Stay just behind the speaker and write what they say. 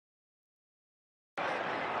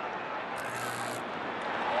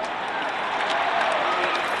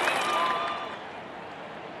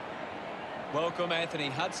Welcome, Anthony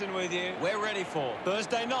Hudson with you. We're ready for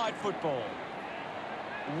Thursday night football.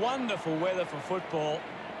 Wonderful weather for football.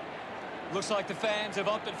 Looks like the fans have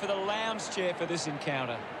opted for the lounge chair for this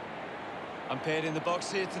encounter. I'm paired in the box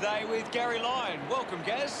here today with Gary Lyon. Welcome,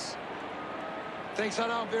 Gaz. Thanks, I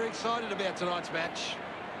know. I'm very excited about tonight's match.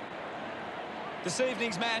 This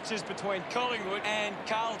evening's match is between Collingwood and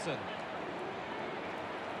Carlton.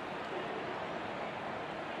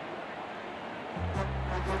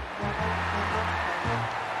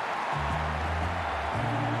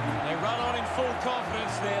 They run on in full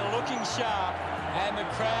confidence. They're looking sharp, and the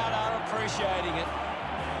crowd are appreciating it.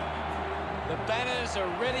 The banners are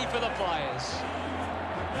ready for the players.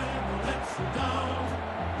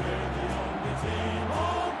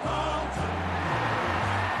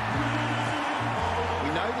 We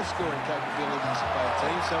know the scoring capabilities of both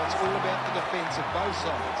teams, so it's all about the defence of both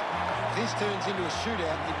sides. If this turns into a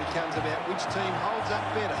shootout, it becomes about which team holds up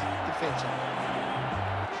better defensively.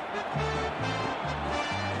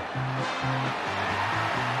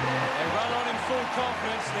 They run on in full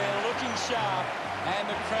confidence. They're looking sharp, and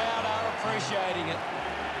the crowd are appreciating it.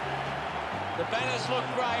 The banners look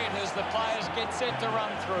great as the players get set to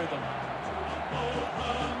run through them.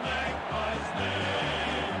 Magpies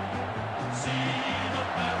name. See the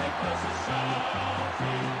Magpies are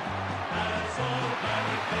shouting as all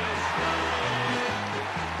Magpies play.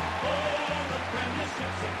 Oh, the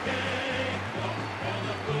Premiership's a game for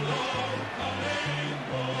the good old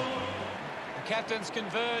Collingwood. The captains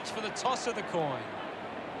converge for the toss of the coin.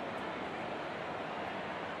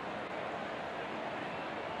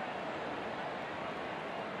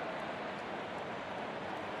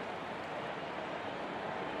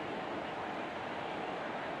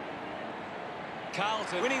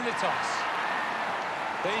 Carlton winning the toss.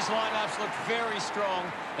 These lineups look very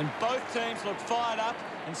strong, and both teams look fired up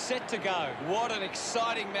and set to go. What an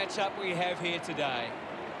exciting matchup we have here today.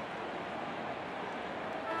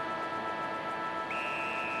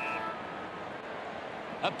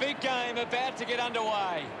 A big game about to get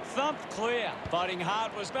underway. Thumped clear. Fighting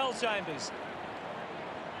hard was Belchambers.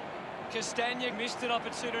 Castagna missed an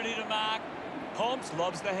opportunity to mark. Holmes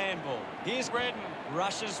lobs the handball. Here's Redden.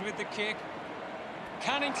 Rushes with the kick.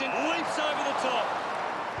 Cunnington leaps over the top.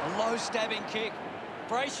 A low stabbing kick.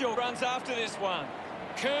 Brayshaw runs after this one.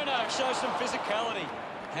 Curnow shows some physicality.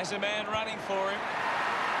 Has a man running for him.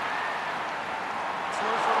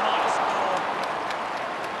 Through for a minor score.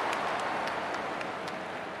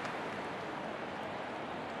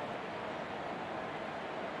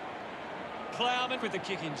 Plowman with the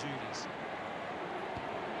kicking duties.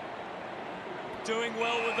 Doing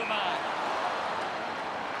well with the mark.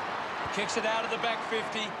 Kicks it out of the back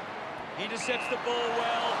 50. Intercepts the ball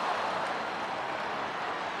well.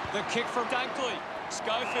 The kick from Dunkley.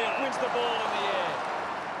 Schofield wins the ball in the air.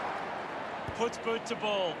 Puts boot to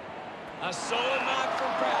ball. A solid mark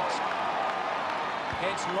from Crouch.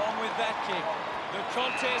 Heads long with that kick. The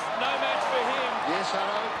contest, no match for him. Yes,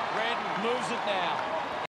 Arno. Redden moves it now.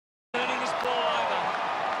 Turning this ball over.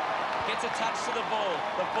 Gets a touch to the ball.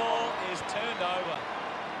 The ball is turned over.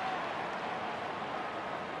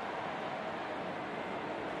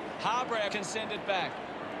 Harbrow can send it back.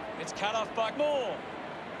 It's cut off by Moore.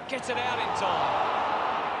 Gets it out in time.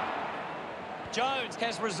 Jones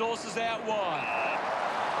has resources out wide.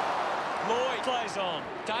 Lloyd plays on.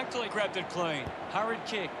 Dunkley grabbed it clean. Hurried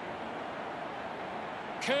kick.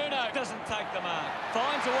 Curnow doesn't take the mark.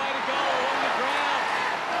 Finds a way to go along the ground.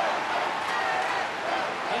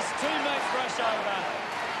 His teammates rush over.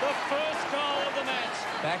 The first goal of the match.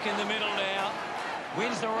 Back in the middle now.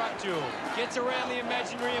 Wins the ruck duel. Gets around the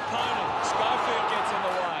imaginary opponent. Schofield gets in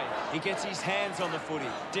the way. He gets his hands on the footy.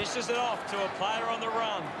 Dishes it off to a player on the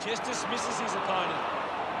run. Just dismisses his opponent.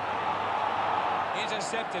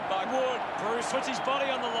 Intercepted by Wood. Bruce puts his body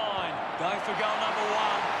on the line. Going for goal number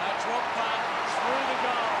one. A drop punt through the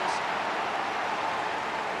goals.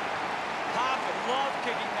 Harper love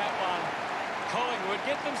kicking that one. Collingwood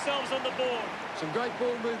get themselves on the board. Some great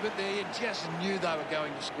ball movement there. You just knew they were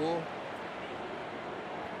going to score.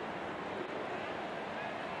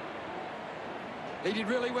 He did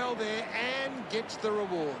really well there and gets the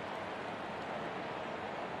reward.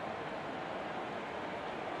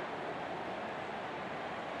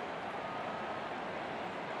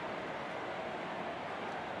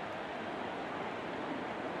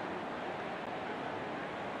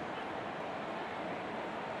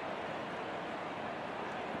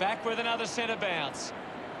 Back with another centre bounce.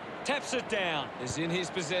 Taps it down. Is in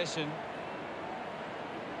his possession.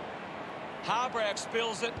 Harbrow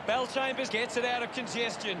spills it. Belchambers gets it out of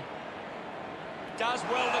congestion. Does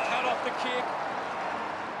well to cut off the kick.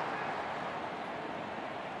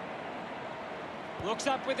 Looks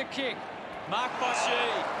up with a kick. Marked by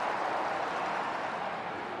Shee.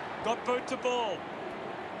 Got boot to ball.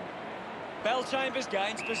 Bellchambers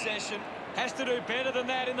gains possession. Has to do better than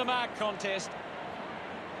that in the mark contest.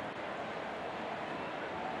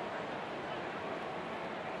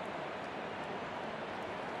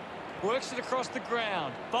 Works it across the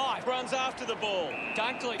ground. Fife runs after the ball.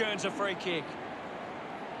 Dunkley earns a free kick.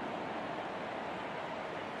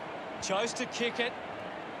 Chose to kick it.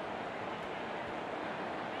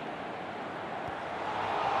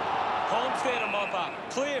 Holmes there to mop up.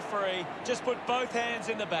 Clear free. Just put both hands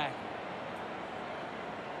in the back.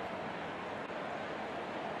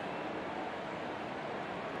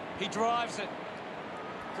 He drives it.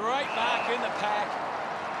 Great mark in the pack.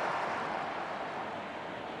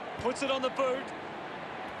 Puts it on the boot.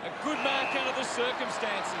 A good mark under the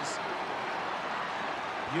circumstances.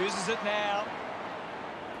 Uses it now.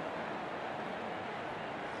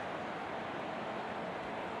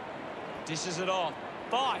 Dishes it off.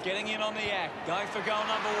 Fife getting in on the act. Going for goal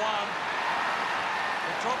number 1.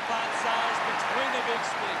 The drop part sails between the big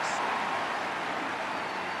sticks.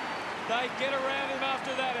 They get around him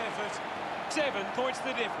after that effort. 7 points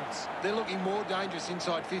the difference. They're looking more dangerous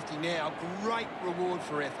inside 50 now. Great reward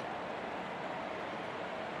for effort.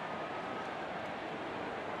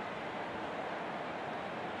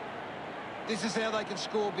 This is how they can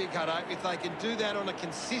score big, Hutto. If they can do that on a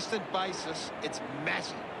consistent basis, it's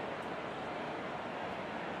massive.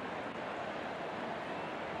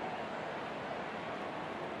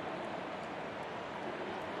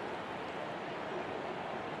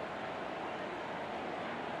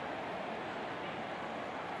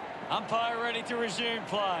 Umpire ready to resume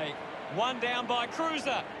play. 1 down by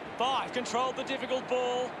Cruiser. Fife controlled the difficult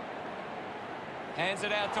ball. Hands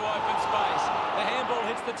it out to open space. The handball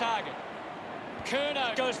hits the target.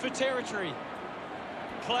 Kerno goes for territory.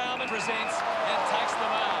 Plowman presents and takes the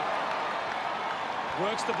mark.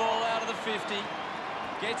 Works the ball out of the 50.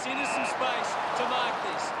 Gets into some space to mark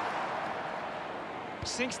this.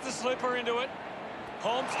 Sinks the slipper into it.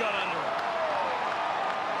 Holmes got under it.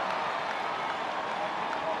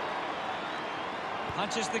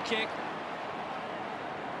 Punches the kick.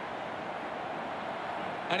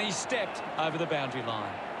 And he stepped over the boundary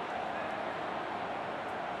line.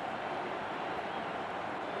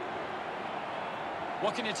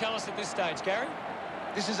 What can you tell us at this stage, Gary?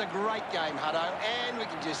 This is a great game, Hutto, and we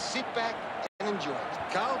can just sit back and enjoy it.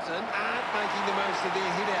 Carlton aren't making the most of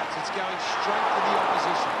their hit-outs. It's going straight for the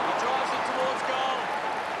opposition. He drives it towards goal.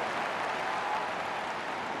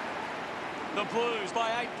 The Blues by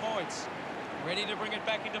 8 points. Ready to bring it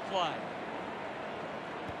back into play.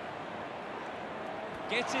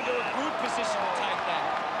 Gets into a good position to take that.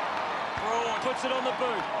 Broad puts it on the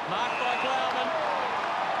boot. Marked by Plowman.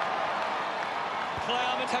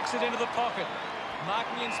 Plowman tucks it into the pocket.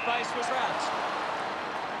 Marking in space was Crouch.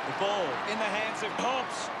 The ball in the hands of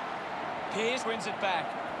Hobbs. Pearce wins it back.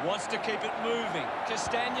 Wants to keep it moving.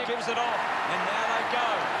 Castagna gives it off. And now they go.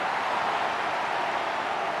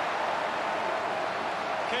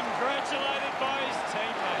 Congratulated by his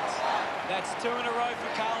teammates. That's 2 in a row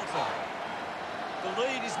for Carlton. The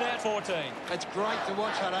lead is now 14. It's great to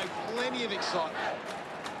watch, Hutto. Plenty of excitement.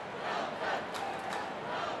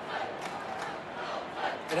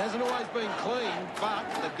 It hasn't always been clean, but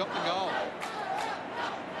they've got the goal.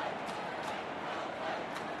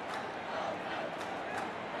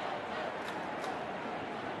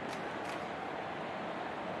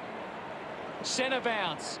 Centre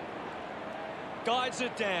bounce. Guides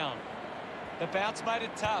it down. The bounce made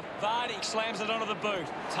it tough. Vardy slams it onto the boot.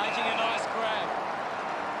 Taking a nice grab.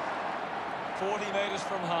 40 metres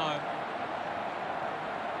from home.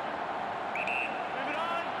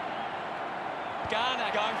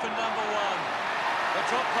 Garner going for number 1. The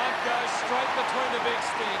drop punt goes straight between the big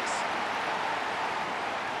sticks.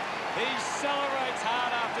 He celebrates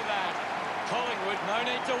hard after that. Collingwood, no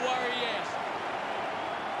need to worry yet.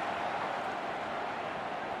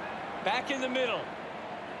 Back in the middle.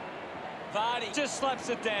 Vardy just slaps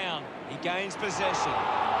it down. He gains possession.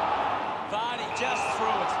 Vardy just threw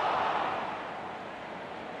it.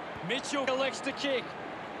 Mitchell elects to kick.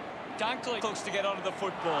 Dunkley looks to get onto the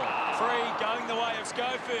football. Free going the way of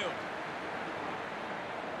Schofield.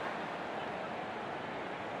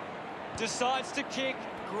 Decides to kick.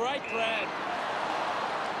 Great grab.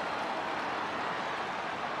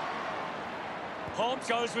 Holmes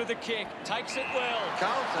goes with the kick. Takes it well.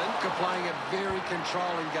 Carlton are playing a very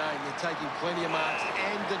controlling game. They're taking plenty of marks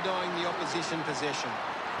and denying the opposition possession.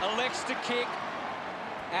 Elects to kick.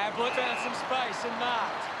 Ablett found some space and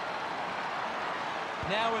marked.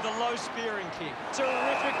 Now with a low spearing kick.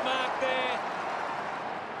 Terrific mark there.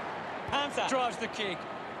 Hunter drives the kick.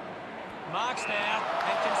 Marks now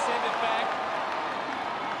and can send it back.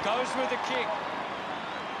 Goes with the kick.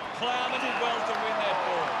 Plowman did well to win that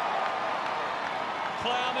ball.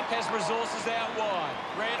 Plowman has resources out wide.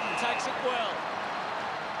 Redden takes it well.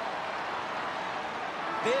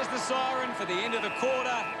 There's the siren for the end of the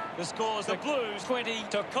quarter. The score's the Blues 20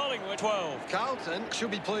 to Collingwood 12. Carlton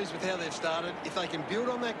should be pleased with how they've started. If they can build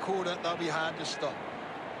on that quarter, they'll be hard to stop.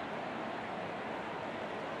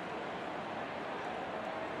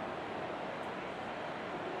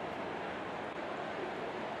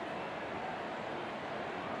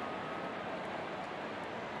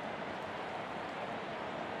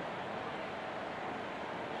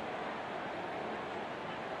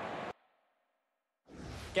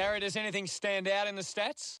 Gary, does anything stand out in the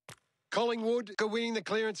stats? Collingwood are winning the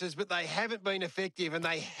clearances, but they haven't been effective and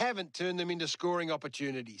they haven't turned them into scoring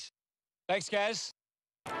opportunities. Thanks, Gaz.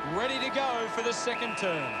 Ready to go for the second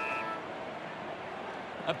turn.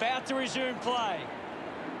 About to resume play.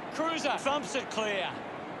 Cruiser thumps it clear.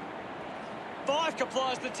 Fife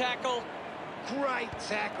applies the tackle. Great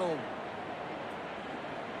tackle.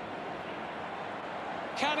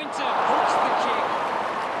 Cunnington hooks the kick.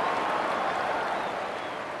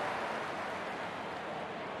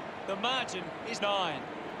 The margin is 9,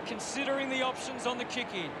 considering the options on the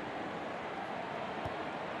kick-in.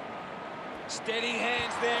 Steady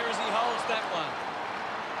hands there as he holds that one.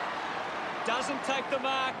 Doesn't take the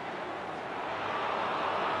mark.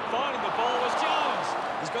 Finding the ball was Jones.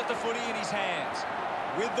 He's got the footy in his hands.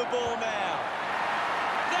 With the ball now.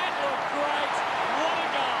 That looked great. What a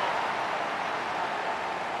goal.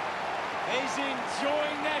 He's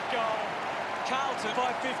enjoying that goal. Carlton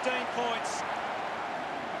by 15 points.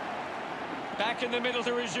 Back in the middle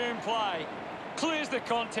to resume play. Clears the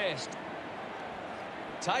contest.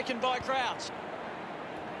 Taken by Crouch.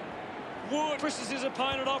 Wood pushes his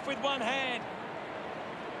opponent off with one hand.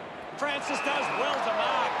 Francis does well to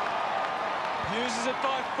mark. Uses it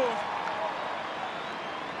by foot.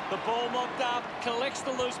 The ball mopped up. Collects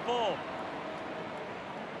the loose ball.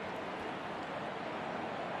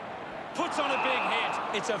 Puts on a big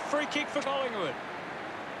hit. It's a free kick for Collingwood.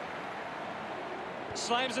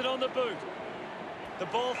 Slams it on the boot. The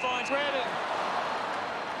ball finds Redden.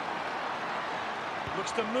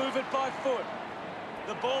 Looks to move it by foot.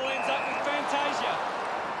 The ball ends up with Fantasia.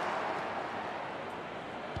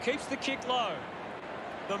 Keeps the kick low.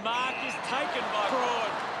 The mark is taken by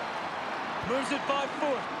Broad. Moves it by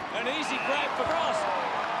foot. An easy grab for Frost.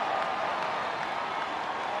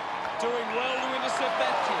 Doing well to intercept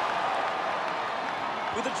that kick.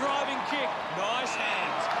 With a driving kick. Nice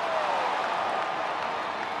hands.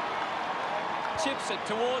 Chips it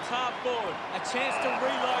towards half forward. A chance to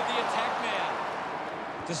reload the attack now.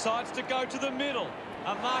 Decides to go to the middle.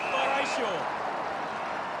 A mark by Brayshaw.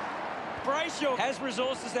 Brayshaw has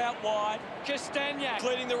resources out wide. Castagnac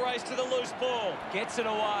leading the race to the loose ball. Gets it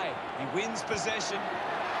away. He wins possession.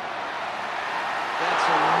 That's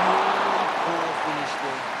a really poor finish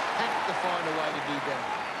there. Have to find a way to do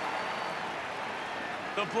better.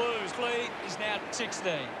 The Blues lead is now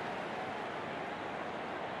 16.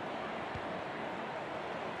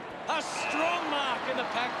 A strong mark in the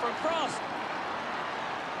pack from Frost.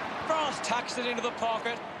 Frost tucks it into the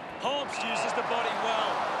pocket. Holmes uses the body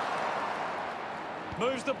well.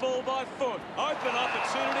 Moves the ball by foot. Open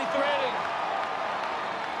opportunity for Redding.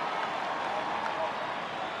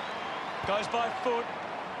 Goes by foot.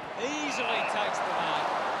 Easily takes the mark.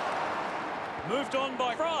 Moved on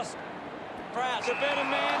by Frost. Crouch, a better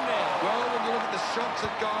man there. Well, when you look at the shots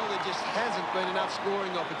at goal, there just hasn't been enough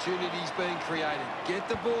scoring opportunities being created. Get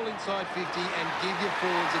the ball inside 50 and give your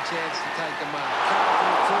forwards a chance to take the mark.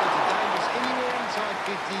 Carlton forwards are dangerous anywhere inside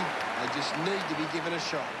 50. They just need to be given a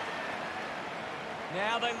shot.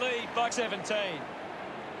 Now they lead by 17.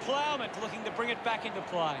 Plowman looking to bring it back into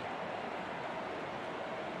play.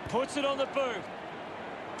 Puts it on the boot.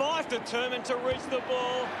 Fife determined to reach the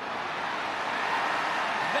ball.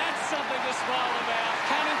 That's something to smile about.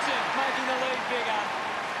 Cunnington making the lead bigger.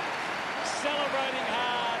 Celebrating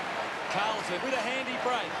hard. Carlton with a handy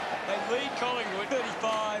break. They lead Collingwood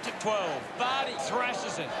 35 to 12. Barty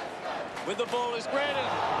thrashes it. With the ball is Redden.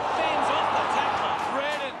 Fends off the tackler.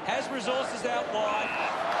 Redden has resources out wide.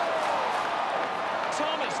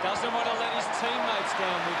 Thomas doesn't want to let his teammates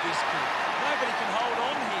down with this kick. Nobody can hold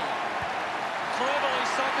on here. Cleverly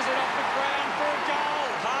suckers it off the ground for a goal.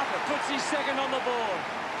 Harper puts his second on the board.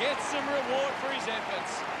 Gets some reward for his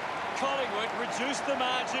efforts. Collingwood reduced the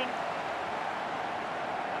margin.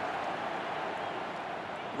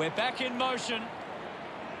 We're back in motion.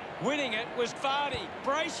 Winning it was Vardy.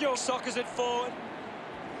 Brayshaw soccers it forward.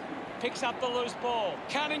 Picks up the loose ball.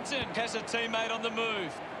 Cunnington has a teammate on the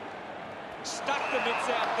move. Stuck the mitts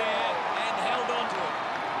out there and held on to it.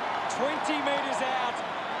 20 metres out.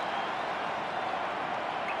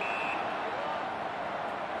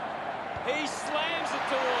 He slams it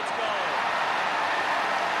towards goal.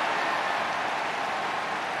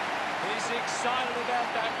 He's excited about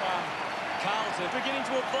that one. Carlton beginning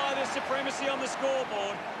to apply their supremacy on the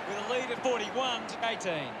scoreboard with a lead of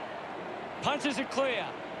 41-18. Punches it clear.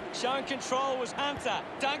 Showing control was Hunter.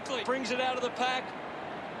 Dunkley brings it out of the pack.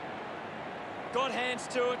 Got hands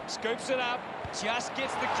to it. Scoops it up. Just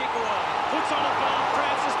gets the kick away. Puts on a bump.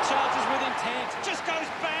 Francis charges with intent. Just goes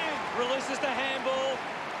bang. Releases the handball.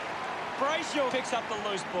 Brayshaw picks up the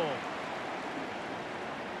loose ball.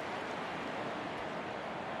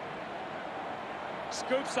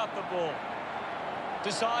 Scoops up the ball.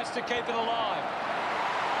 Decides to keep it alive.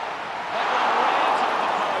 That one rounds into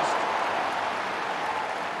the post.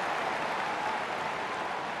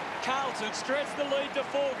 Carlton stretch the lead to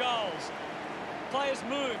 4 goals. Players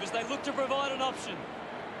move as they look to provide an option.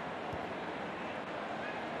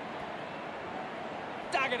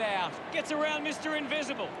 Dug it out. Gets around Mr.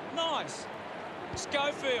 Invisible. Nice.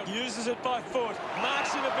 Schofield uses it by foot.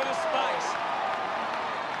 Marks in a bit of space.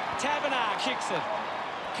 Taberner kicks it.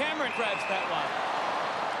 Cameron grabs that one.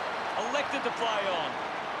 Elected to play on.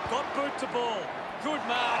 Got boot to ball. Good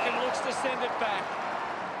mark and looks to send it back.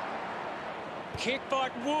 Kick by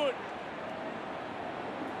Wood.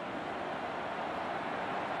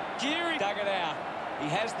 Geary dug it out. He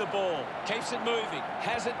has the ball. Keeps it moving.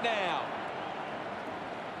 Has it now.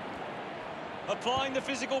 Applying the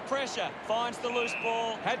physical pressure. Finds the loose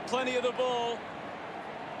ball. Had plenty of the ball.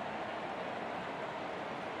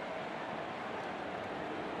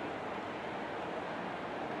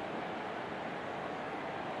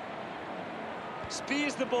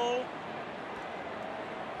 Spears the ball.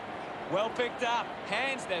 Well picked up.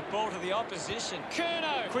 Hands that ball to the opposition.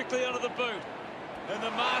 Curnow quickly onto the boot. And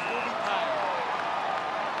the mark will be paid.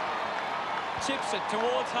 Chips it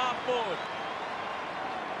towards half forward.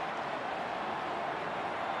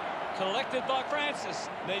 Collected by Francis.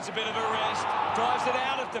 Needs a bit of a rest. Drives it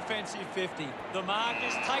out of defensive 50. The mark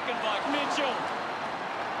is taken by Mitchell.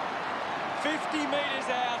 50 metres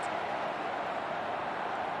out.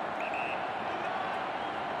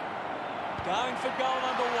 Going for goal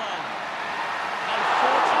number 1.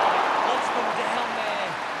 Unfortunately, wants them down there.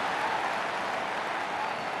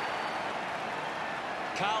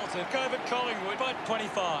 Carlton over Collingwood by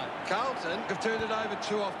 25. Carlton have turned it over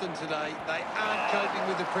too often today. They aren't coping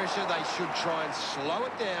with the pressure. They should try and slow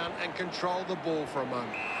it down and control the ball for a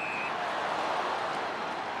moment.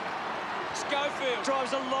 Schofield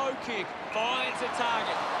drives a low kick. Finds a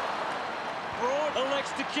target. Broad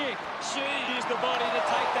elects to kick. She used the body to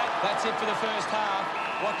take that. That's it for the first half.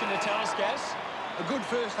 What can you tell us, Gaz? A good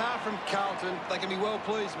first half from Carlton. They can be well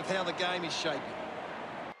pleased with how the game is shaping.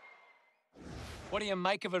 What do you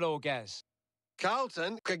make of it all, Gaz?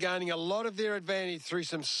 Carlton are gaining a lot of their advantage through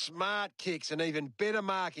some smart kicks and even better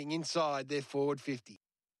marking inside their forward 50.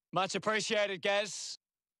 Much appreciated, Gaz.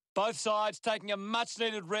 Both sides taking a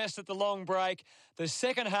much-needed rest at the long break. The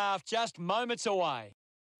second half just moments away.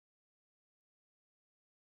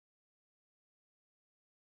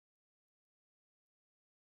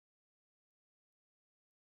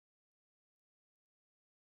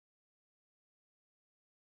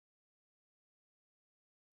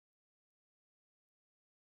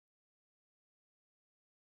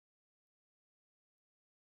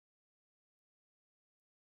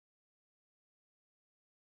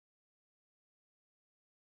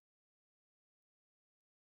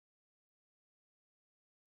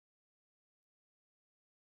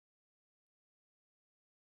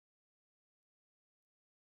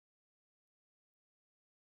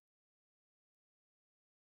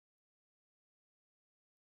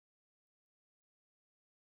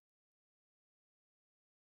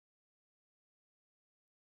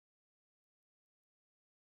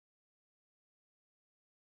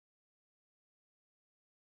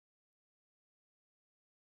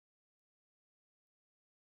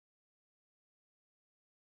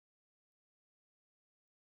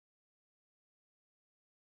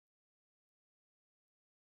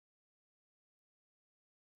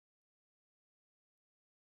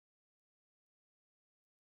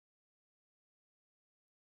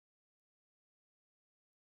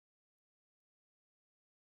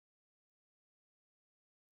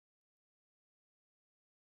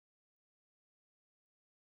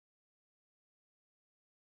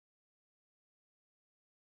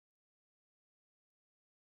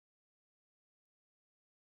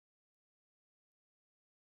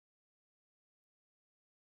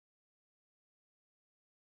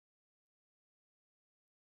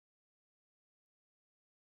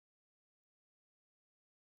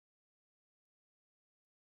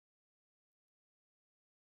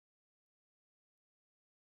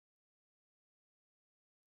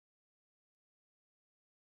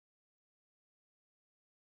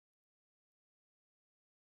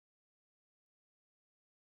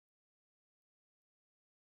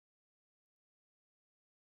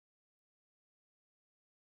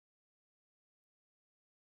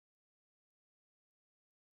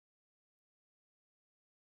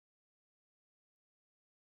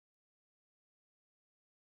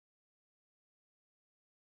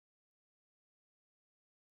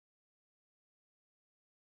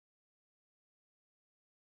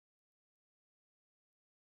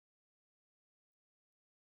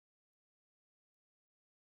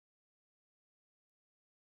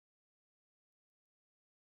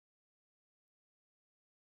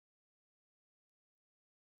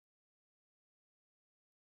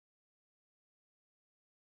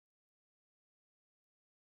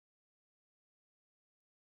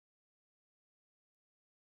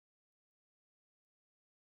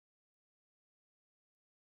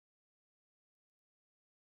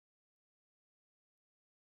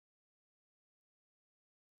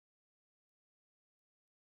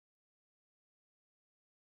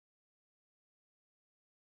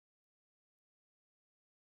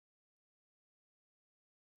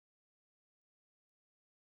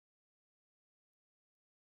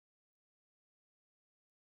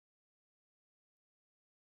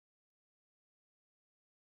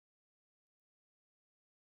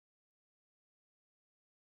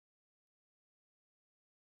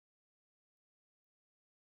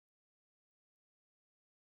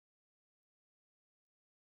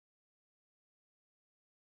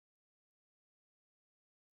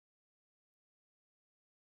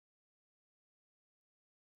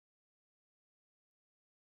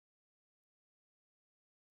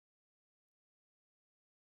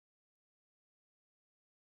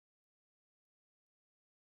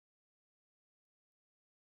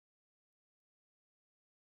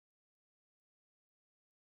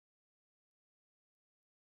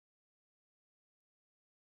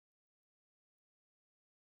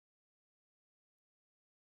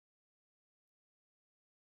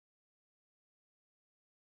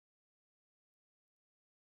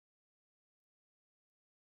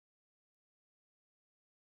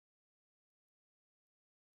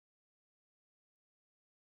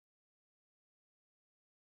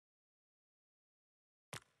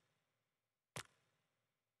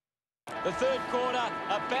 The third quarter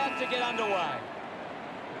about to get underway.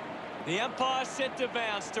 The umpire set to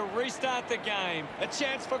bounce to restart the game. A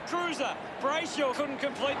chance for Cruiser. Brayshaw couldn't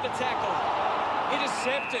complete the tackle.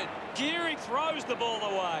 Intercepted. Geary throws the ball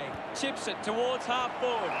away. Chips it towards half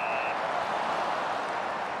forward.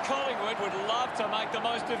 Collingwood would love to make the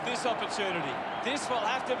most of this opportunity. This will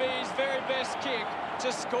have to be his very best kick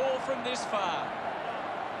to score from this far.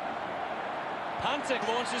 Hunter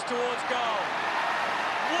launches towards goal.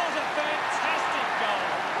 What a fantastic goal.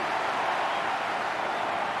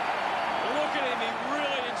 Look at him, he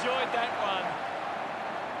really enjoyed that one.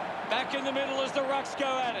 Back in the middle as the Rucks go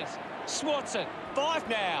at it. Swats it. 5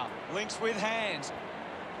 now. Links with hands.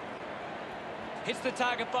 Hits the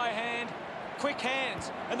target by hand. Quick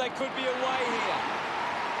hands, and they could be away here.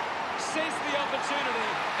 Sensed the opportunity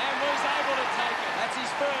and was able to take it. That's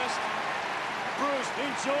his first. Bruce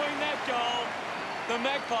enjoying that goal. The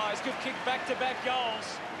Magpies could kick back-to-back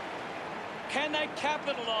goals. Can they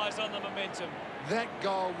capitalise on the momentum? That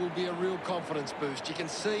goal will be a real confidence boost. You can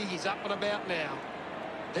see he's up and about now.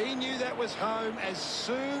 He knew that was home as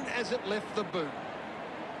soon as it left the boot.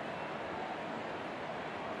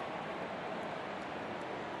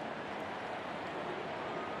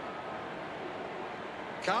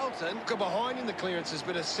 Carlton got behind in the clearances,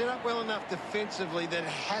 but has set up well enough defensively that it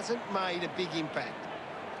hasn't made a big impact.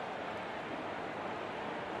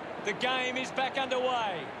 The game is back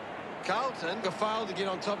underway. Carlton have failed to get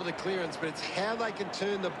on top of the clearance, but it's how they can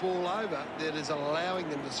turn the ball over that is allowing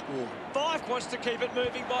them to score. Fife wants to keep it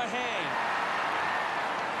moving by hand.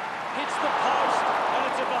 Hits the post, and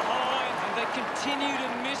it's a behind, and they continue to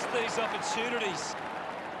miss these opportunities.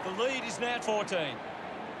 The lead is now 14.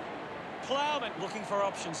 Plowman looking for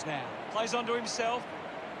options now. Plays onto himself.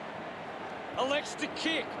 Elects to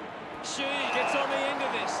kick. She gets on the end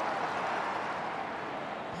of this.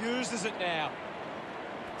 Uses it now.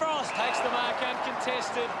 Frost takes the mark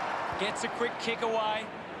uncontested. Gets a quick kick away.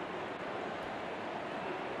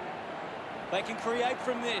 They can create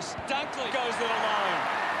from this. Dunkley goes it alone.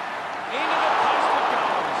 Into the post it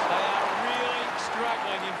goes. They are really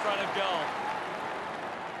struggling in front of goal.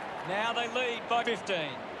 Now they lead by 15.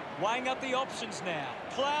 Weighing up the options now.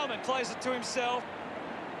 Plowman plays it to himself.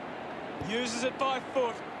 Uses it by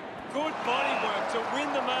foot. Good body work to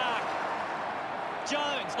win the mark.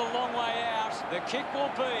 Jones a long way out. The kick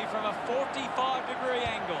will be from a 45-degree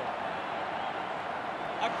angle.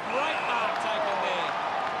 A great mark taken there.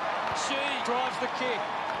 She drives the kick.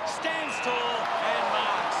 Stands tall and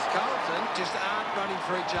marks. Carlton just aren't running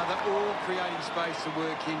for each other or creating space to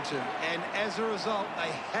work into. And as a result,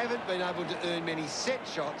 they haven't been able to earn many set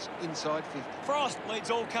shots inside 50. Frost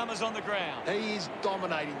leads all comers on the ground. He is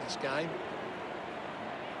dominating this game.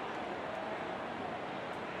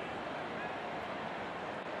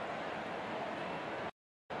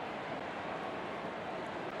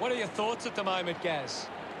 What are your thoughts at the moment, Gaz?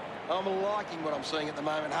 I'm liking what I'm seeing at the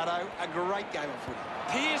moment, Hutto. A great game of footy.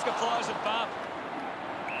 Piers applies a bump.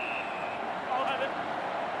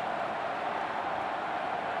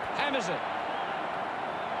 Hammers it.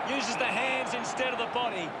 Uses the hands instead of the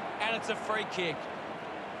body, and it's a free kick.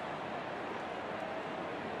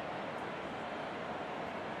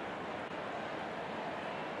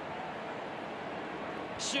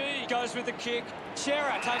 She goes with the kick.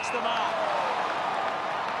 Chera takes the mark.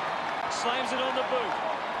 Slams it on the boot.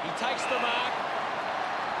 He takes the mark.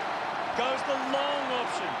 Goes the long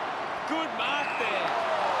option. Good mark there.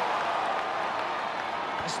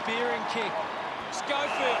 A spearing kick.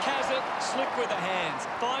 Schofield has it. Slick with the hands.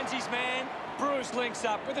 Finds his man. Bruce links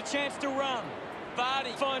up with a chance to run.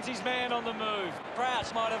 Vardy finds his man on the move.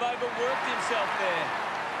 Crouch might have overworked himself there.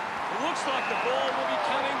 It looks like the ball will be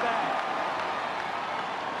coming back.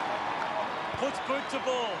 Puts boot to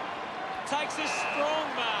ball. Takes a strong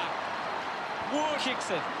mark. Wood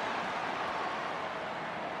kicks it.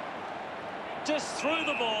 Just through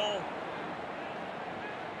the ball.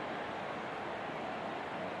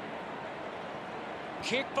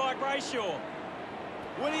 Kick by Brayshaw.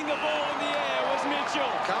 Winning the ball in the air was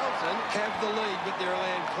Mitchell. Carlton have the lead, but they're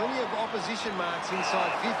allowing plenty of opposition marks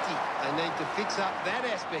inside 50. They need to fix up that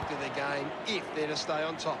aspect of their game if they're to stay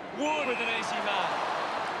on top. Wood with an easy mark.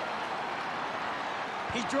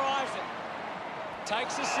 He drives it.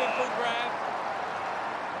 Takes a simple grab.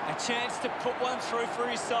 A chance to put one through for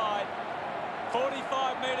his side.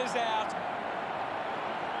 45 metres out.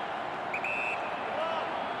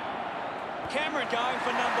 Cameron going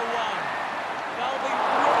for number one. They'll be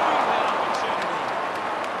ruining that opportunity.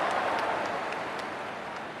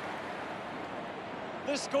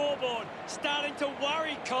 The scoreboard starting to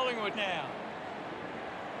worry Collingwood now.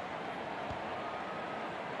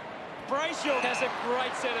 Brayshaw has a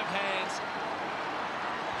great set of hands.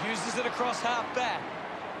 Uses it across half back.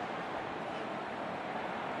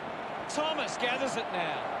 Thomas gathers it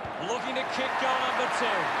now. Looking to kick goal number 2.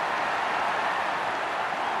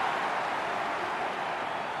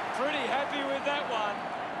 Pretty happy with that one.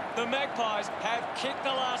 The Magpies have kicked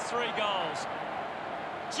the last 3 goals.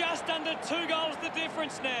 Just under 2 goals the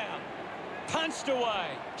difference now. Punched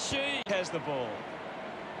away. She has the ball.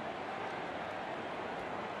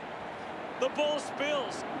 The ball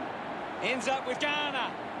spills. Ends up with Garner.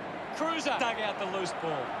 Cruiser dug out the loose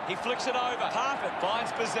ball. He flicks it over. Harpett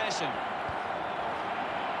finds possession.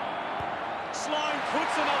 Sloan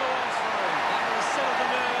puts another one through. That will settle the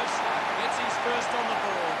nerves. Gets his first on the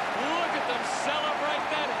ball. Look at them celebrate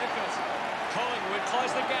that effort. Collingwood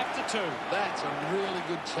close the gap to 2. That's a really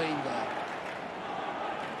good team, though.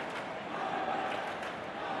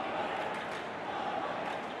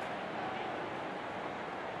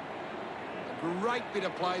 A great bit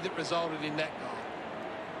of play that resulted in that goal.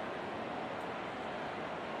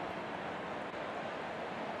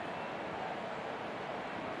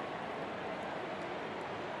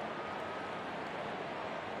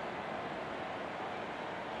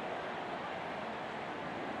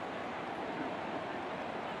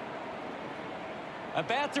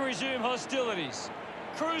 About to resume hostilities.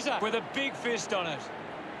 Cruiser with a big fist on it.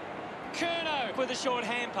 Curnow with a short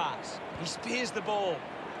hand pass. He spears the ball.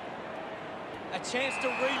 A chance to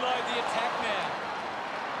reload the attack now.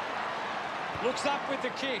 Looks up with the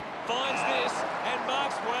kick. Finds this and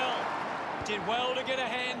marks well. Did well to get a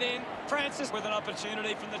hand in. Francis with an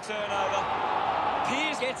opportunity from the turnover.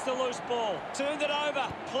 Pearce gets the loose ball. Turned it over.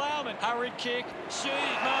 Plowman. Hurried kick. She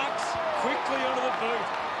marks quickly onto the boot.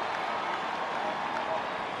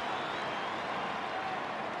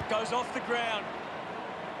 Goes off the ground.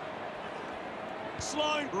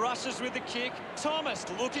 Sloan rushes with the kick. Thomas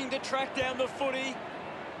looking to track down the footy.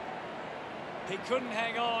 He couldn't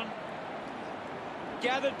hang on.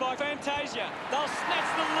 Gathered by Fantasia. They'll snatch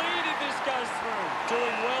the lead if this goes through.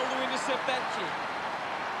 Doing well to intercept that kick.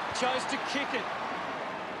 Chose to kick it.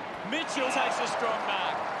 Mitchell takes a strong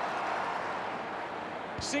mark.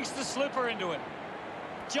 Sinks the slipper into it.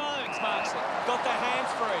 Jones marks it. Got the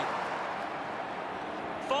hands free.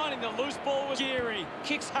 Finding the loose ball was Geary.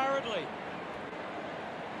 Kicks hurriedly.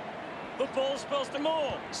 The ball spills to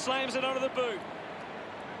Moore. Slams it onto the boot.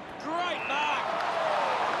 Great mark.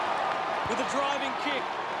 With a driving kick.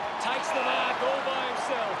 Takes the mark all by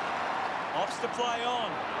himself. Opts to play on.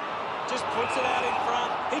 Just puts it out in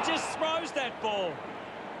front. He just throws that ball.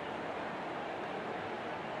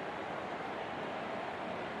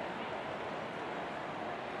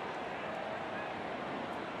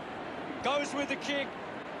 Goes with the kick.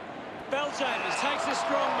 Belchambers takes a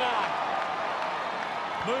strong mark.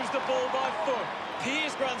 Moves the ball by foot.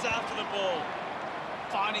 Pearce runs after the ball.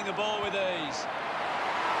 Finding the ball with ease.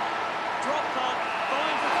 Drop punt.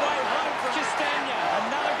 Finds its way home for Castagna.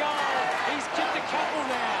 Another goal. He's kicked a couple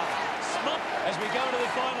now. Smut. As we go to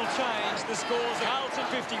the final change, the scores are Carlton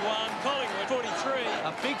 51, Collingwood 43.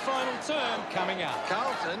 A big final term coming up.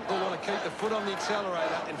 Carlton will want to keep the foot on the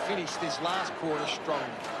accelerator and finish this last quarter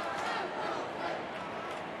strongly.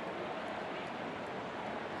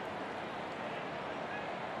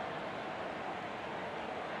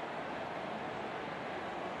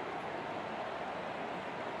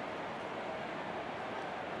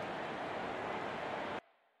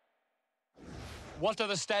 What do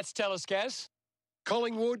the stats tell us, Gaz?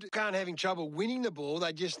 Collingwood can't having trouble winning the ball.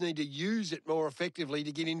 They just need to use it more effectively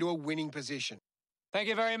to get into a winning position. Thank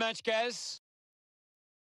you very much, Gaz.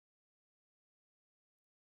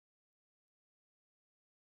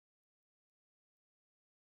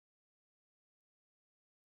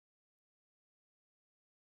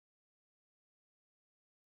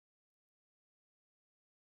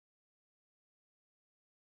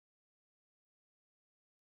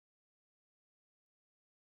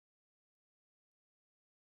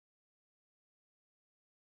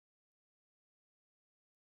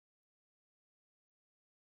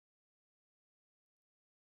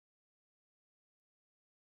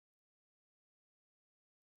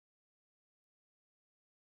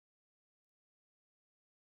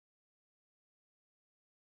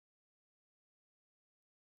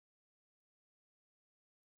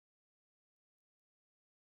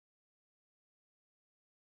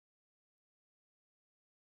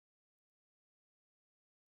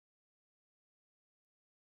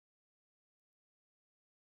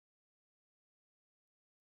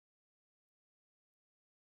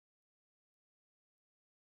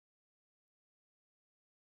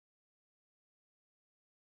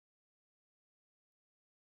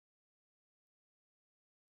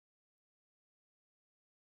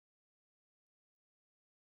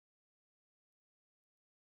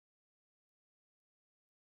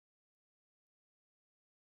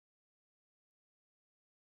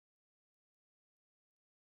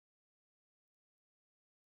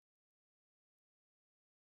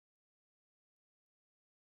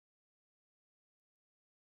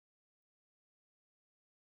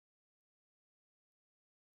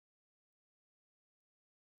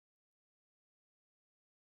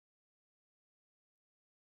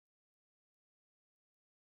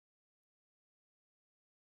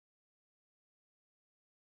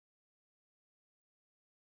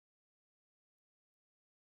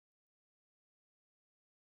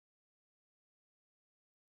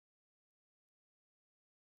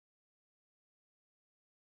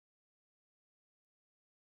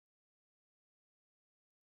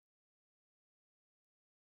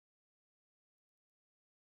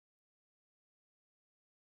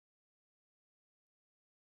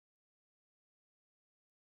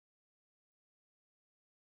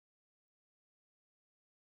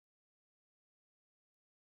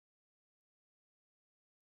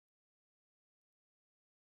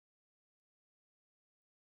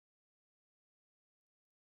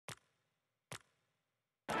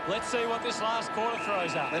 Let's see what this last quarter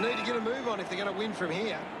throws up. They need to get a move on if they're going to win from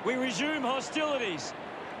here. We resume hostilities.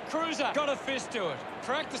 Cruiser got a fist to it.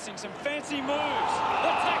 Practicing some fancy moves.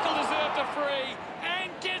 The tackle deserved a free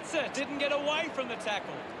and gets it. Didn't get away from the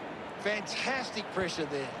tackle. Fantastic pressure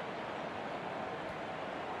there.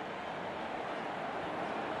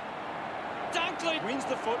 Dunkley wins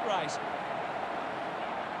the foot race.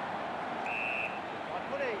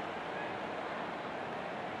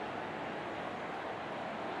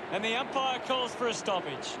 And the umpire calls for a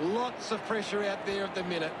stoppage. Lots of pressure out there at the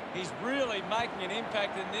minute. He's really making an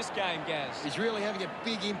impact in this game, Gaz. He's really having a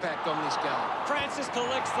big impact on this game. Francis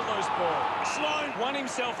collects the loose ball. Sloan won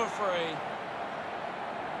himself a free.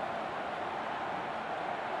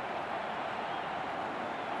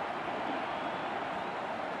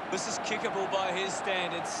 This is kickable by his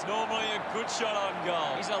standards. Normally a good shot on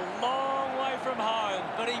goal. He's a long way from home,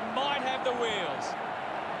 but he might have the wheels.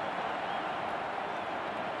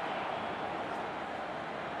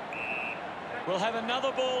 We'll have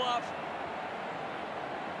another ball up.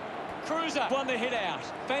 Cruiser won the hit out.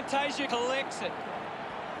 Fantasia collects it.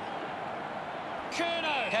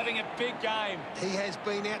 Curnow having a big game. He has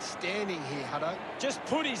been outstanding here, Hutto. Just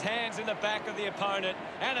put his hands in the back of the opponent,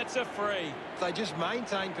 and it's a free. If they just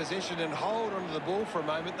maintain possession and hold onto the ball for a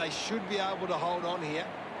moment, they should be able to hold on here.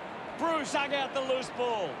 Bruce hung out the loose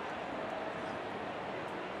ball.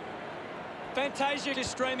 Fantasia is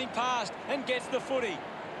streaming past and gets the footy.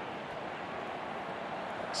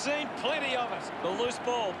 Seen plenty of it. The loose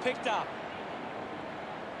ball picked up.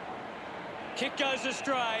 Kick goes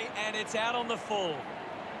astray, and it's out on the full.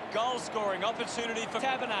 Goal-scoring opportunity for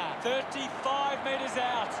Taberner. 35 metres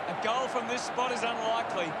out. A goal from this spot is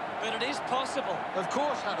unlikely, but it is possible. Of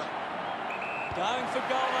course, Hutto. Going for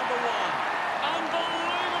goal number one.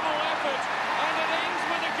 Unbelievable effort, and it ends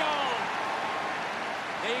with a goal.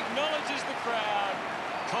 He acknowledges the crowd.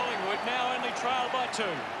 Collingwood now only trail by 2.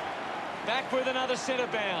 Back with another centre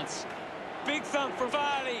bounce. Big thump from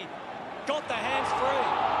Vardy. Got the hands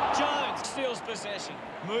free. Jones steals possession.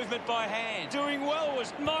 Movement by hand. Doing well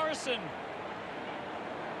was Morrison.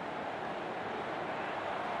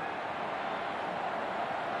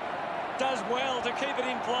 Does well to keep it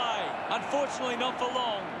in play. Unfortunately not for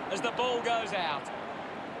long as the ball goes out.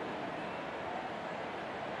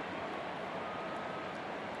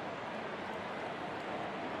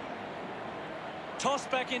 Toss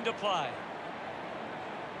back into play.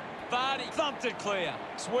 Vardy thumped it clear.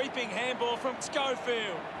 Sweeping handball from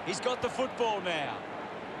Schofield. He's got the football now.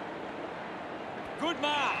 Good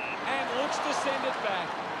mark. And looks to send it back.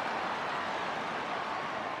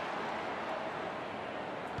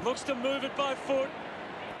 Looks to move it by foot.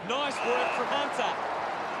 Nice work from Hunter.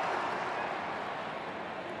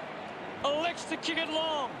 Elects to kick it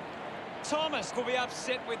long. Thomas will be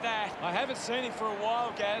upset with that. I haven't seen him for a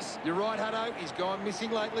while, Gaz. You're right, Hutto. He's gone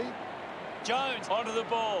missing lately. Jones onto the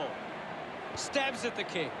ball. Stabs at the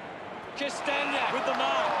kick. Castagna with the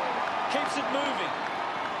mark. Keeps it moving.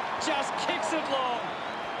 Just kicks it long.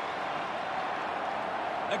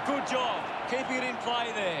 A good job keeping it in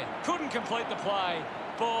play there. Couldn't complete the play.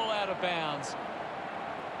 Ball out of bounds.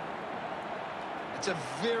 It's a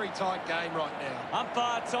very tight game right now.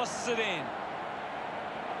 Umpire tosses it in.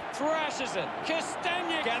 Thrashes it.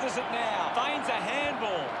 Castagna gathers it now. Feigns a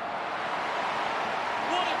handball.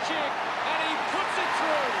 What a kick. And he puts it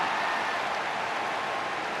through.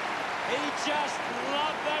 He just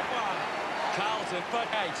loved that one. Carlton, but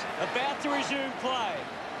 8. About to resume play.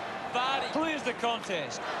 Vardy clears the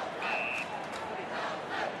contest.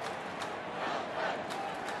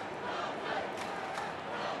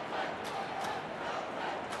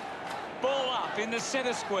 Ball up in the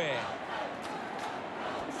centre square.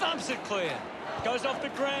 Thumps it clear. Goes off the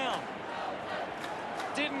ground.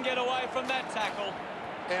 Didn't get away from that tackle.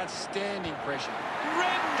 Outstanding pressure.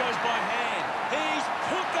 Redden goes by hand. He's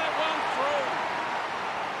put that one through.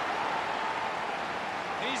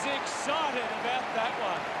 He's excited about that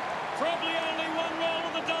one. Probably only one roll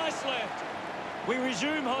of the dice left. We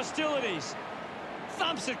resume hostilities.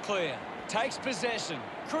 Thumps it clear. Takes possession.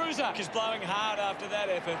 Cruiser is blowing hard after that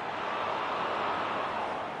effort.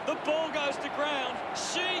 The ball goes to ground.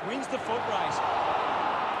 She wins the foot race.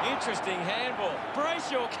 Interesting handball.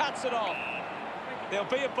 Brayshaw cuts it off. There'll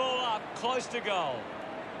be a ball up close to goal.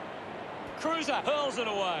 Cruiser hurls it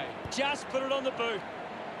away. Just put it on the boot.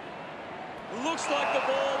 Looks like the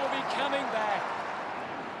ball will be coming back.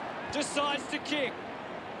 Decides to kick.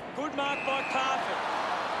 Good mark by Parfitt.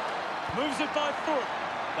 Moves it by foot.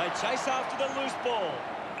 They chase after the loose ball.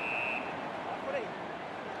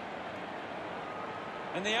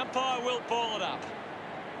 And the umpire will ball it up.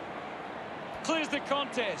 Clears the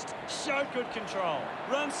contest. Showed good control.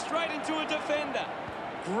 Runs straight into a defender.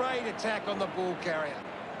 Great attack on the ball carrier.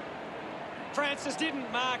 Francis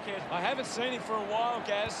didn't mark it. I haven't seen him for a while,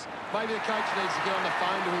 Gaz. Maybe the coach needs to get on the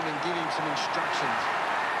phone to him and give him some instructions.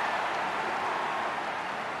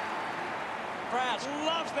 Crouch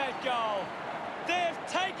loves that goal. They've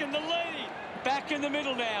taken the lead. Back in the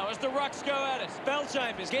middle now as the rucks go at it.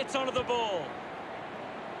 Bellchambers gets onto the ball.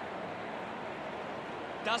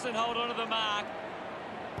 Doesn't hold onto the mark.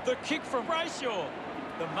 The kick from Brayshaw.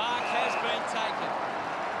 The mark has been taken.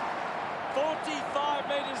 45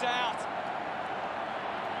 metres out.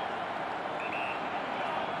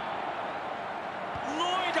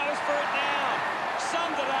 Lloyd goes for it now.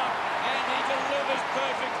 Summed it up, and he delivers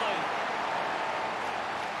perfectly.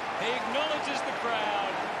 He acknowledges the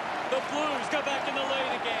crowd. The Blues go back in the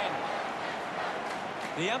lead again.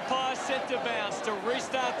 The umpire set to bounce to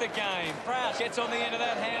restart the game. Crouch gets on the end of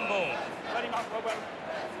that handball. Let him up, well.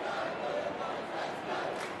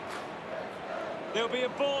 There'll be a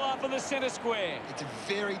ball up in the centre square. It's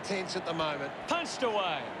very tense at the moment. Punched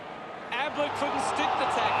away. Ablett couldn't stick the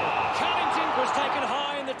tackle. Cunnington was taken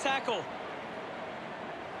high in the tackle.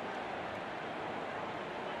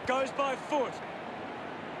 Goes by foot.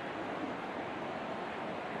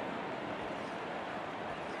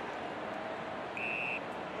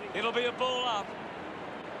 It'll be a ball up.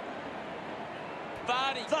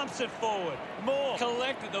 Vardy thumps it forward. Moore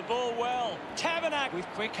collected the ball well. Tabernacle with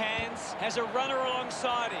quick hands has a runner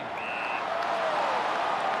alongside him.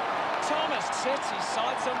 Thomas sets his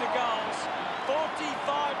sights on the goals.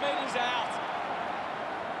 45 metres out.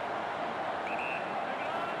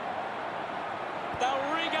 They'll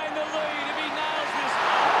regain the lead if he nails this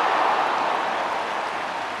one.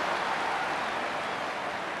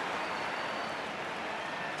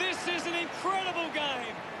 This is an incredible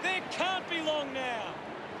game. There can't be long now.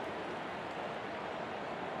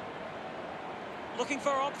 Looking for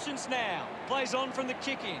options now. Plays on from the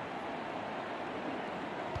kick-in.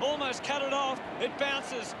 Almost cut it off. It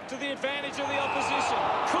bounces to the advantage of the opposition.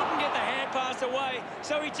 Couldn't get the hand pass away,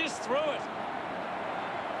 so he just threw it.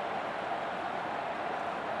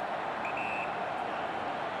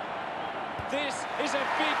 This is a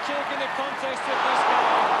big kick in the context of this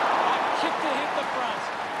game. A kick to hit the front.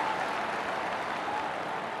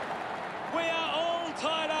 We are all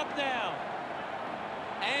tied up now.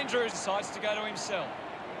 Andrews decides to go to himself.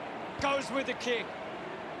 Goes with the kick.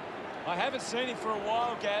 I haven't seen him for a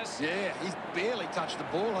while, Gaz. Yeah, he's barely touched the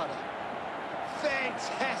ball, Hunter.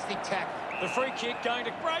 Fantastic tackle. The free kick going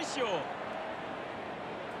to Brayshaw.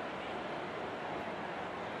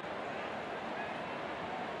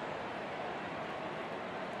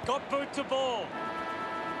 Got boot to ball.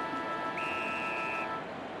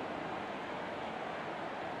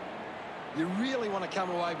 You really want to come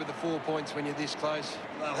away with the 4 points when you're this close.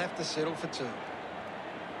 They'll have to settle for 2.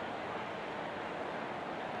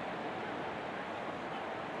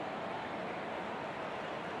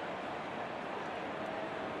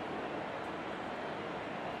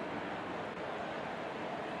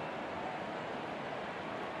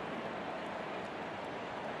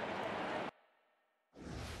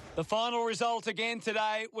 The final result again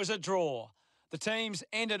today was a draw. The teams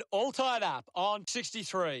ended all tied up on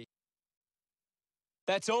 63.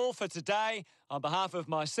 That's all for today. On behalf of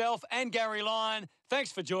myself and Gary Lyon,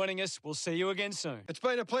 thanks for joining us. We'll see you again soon. It's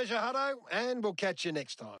been a pleasure, Hutto, and we'll catch you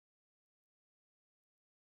next time.